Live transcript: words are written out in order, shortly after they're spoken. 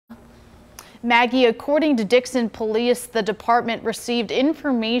Maggie, according to Dixon Police, the department received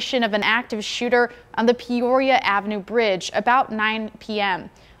information of an active shooter on the Peoria Avenue Bridge about 9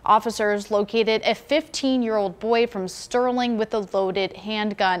 p.m. Officers located a 15-year-old boy from Sterling with a loaded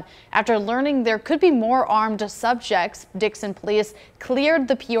handgun. After learning there could be more armed subjects, Dixon Police cleared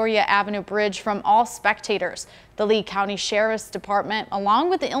the Peoria Avenue Bridge from all spectators. The Lee County Sheriff's Department, along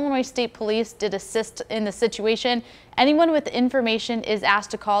with the Illinois State Police, did assist in the situation. Anyone with information is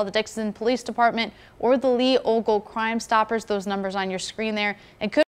asked to call the Dixon Police Department or the Lee Ogle Crime Stoppers. Those numbers on your screen there, and could